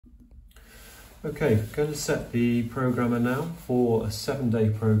Okay, going to set the programmer now for a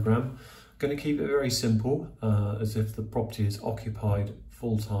 7-day program. Going to keep it very simple, as if the property is occupied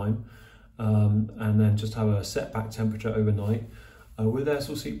full time, and then just have a setback temperature overnight. With air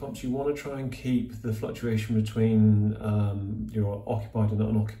source heat pumps, you want to try and keep the fluctuation between your occupied and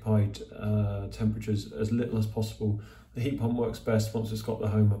unoccupied temperatures as little as possible. The heat pump works best once it's got the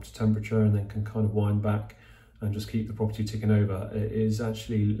home up to temperature and then can kind of wind back and just keep the property ticking over. It is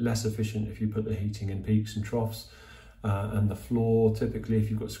actually less efficient if you put the heating in peaks and troughs, and the floor, typically if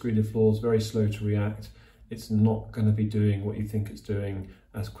you've got screeded floors, very slow to react. It's not going to be doing what you think it's doing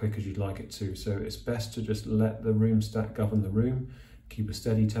as quick as you'd like it to. So it's best to just let the room stat govern the room, keep a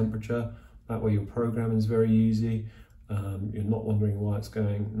steady temperature. That way your programming is very easy. You're not wondering why it's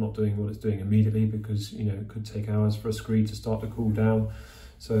not doing what it's doing immediately, because it could take hours for a screed to start to cool down.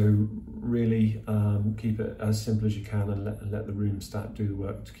 So really keep it as simple as you can and let the room stat do the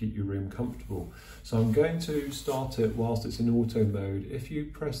work to keep your room comfortable. So I'm going to start it whilst it's in auto mode. If you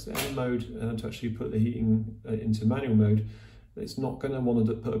press the N mode to actually put the heating into manual mode, it's not going to want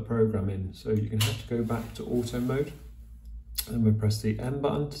to put a program in. So you're going to have to go back to auto mode, and we'll press the N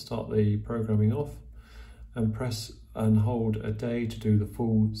button to start the programming off, and press and hold a day to do the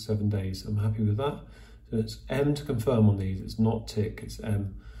full 7 days. I'm happy with that. So it's M to confirm on these, it's not tick, it's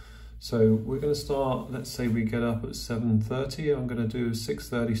M. So we're going to start, let's say we get up at 7:30, I'm going to do a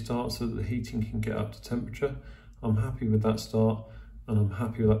 6:30 start so that the heating can get up to temperature. I'm happy with that start, and I'm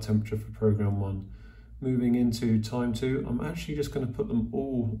happy with that temperature for program 1. Moving into time 2, I'm actually just going to put them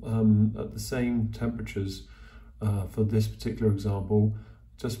all at the same temperatures for this particular example,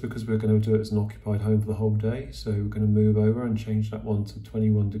 just because we're going to do it as an occupied home for the whole day. So we're going to move over and change that one to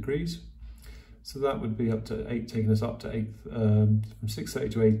 21 degrees. So that would be up to 8, taking us up to 8, from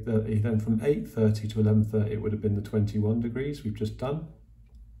 6:30 to 8:30, then from 8:30 to 11:30 it would have been the 21 degrees we've just done.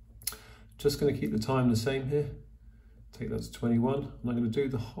 Just going to keep the time the same here, take that to 21, and I'm going to do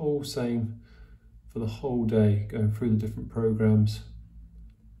the whole same for the whole day, going through the different programs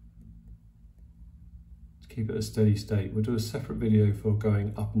to keep it a steady state. We'll do a separate video for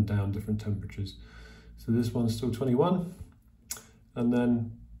going up and down different temperatures. So this one's still 21, and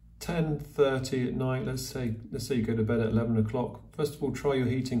then 10:30 at night, let's say you go to bed at 11 o'clock. First of all, try your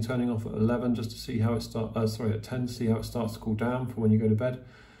heating turning off at 11 just to see how it starts, at 10 to see how it starts to cool down for when you go to bed.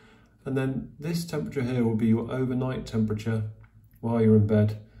 And then this temperature here will be your overnight temperature while you're in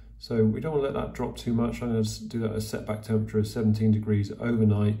bed. So we don't want to let that drop too much. I'm going to do that as setback temperature of 17 degrees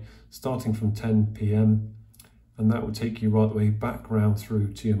overnight, starting from 10 p.m. And that will take you right the way back round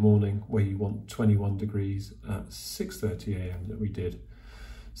through to your morning, where you want 21 degrees at 6:30 a.m. that we did.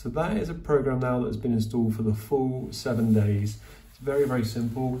 So that is a program now that has been installed for the full 7 days. It's very, very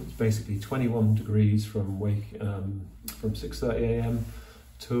simple. It's basically 21 degrees from 6:30 a.m.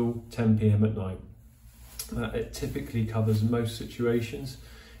 till 10 p.m. at night. It typically covers most situations.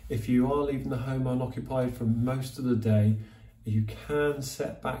 If you are leaving the home unoccupied for most of the day, you can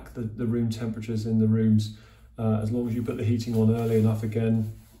set back the room temperatures in the rooms as long as you put the heating on early enough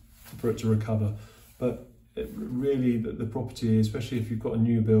again for it to recover. But really, the property, especially if you've got a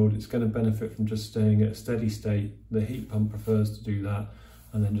new build, it's going to benefit from just staying at a steady state. The heat pump prefers to do that,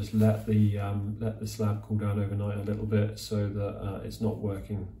 and then just let the slab cool down overnight a little bit so that it's not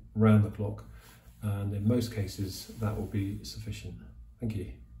working round the clock. And in most cases, that will be sufficient. Thank you.